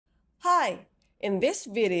Hi! In this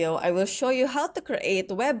video, I will show you how to create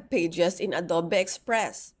web pages in Adobe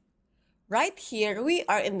Express. Right here, we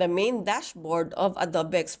are in the main dashboard of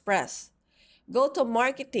Adobe Express. Go to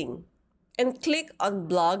Marketing and click on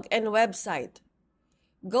Blog and Website.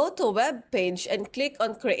 Go to Webpage and click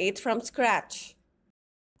on Create from Scratch.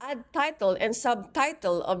 Add title and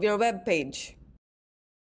subtitle of your web page.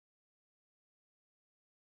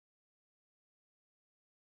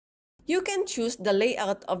 You can choose the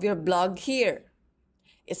layout of your blog here.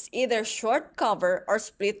 It's either short cover or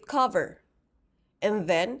split cover. And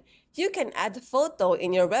then, you can add photo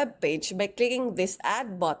in your web page by clicking this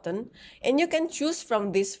Add button, and you can choose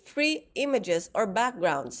from these free images or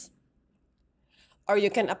backgrounds. Or you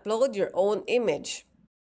can upload your own image.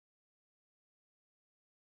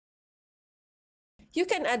 You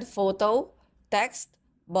can add photo, text,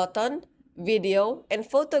 button, video, and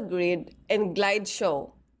photo grid and glide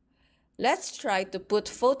show. Let's try to put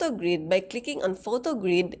photo grid by clicking on photo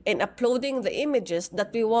grid and uploading the images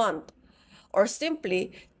that we want, or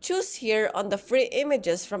simply choose here on the free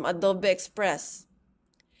images from Adobe Express.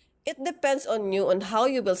 It depends on you on how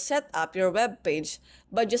you will set up your web page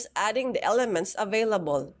by just adding the elements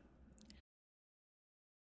available.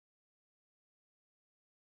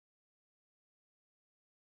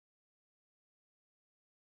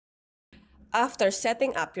 After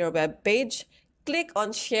setting up your web page, click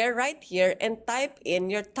on Share right here and type in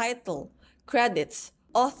your title, credits,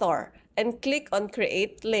 author, and click on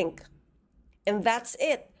Create Link. And that's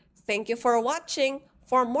it. Thank you for watching.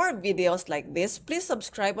 For more videos like this, please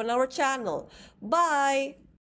subscribe on our channel. Bye!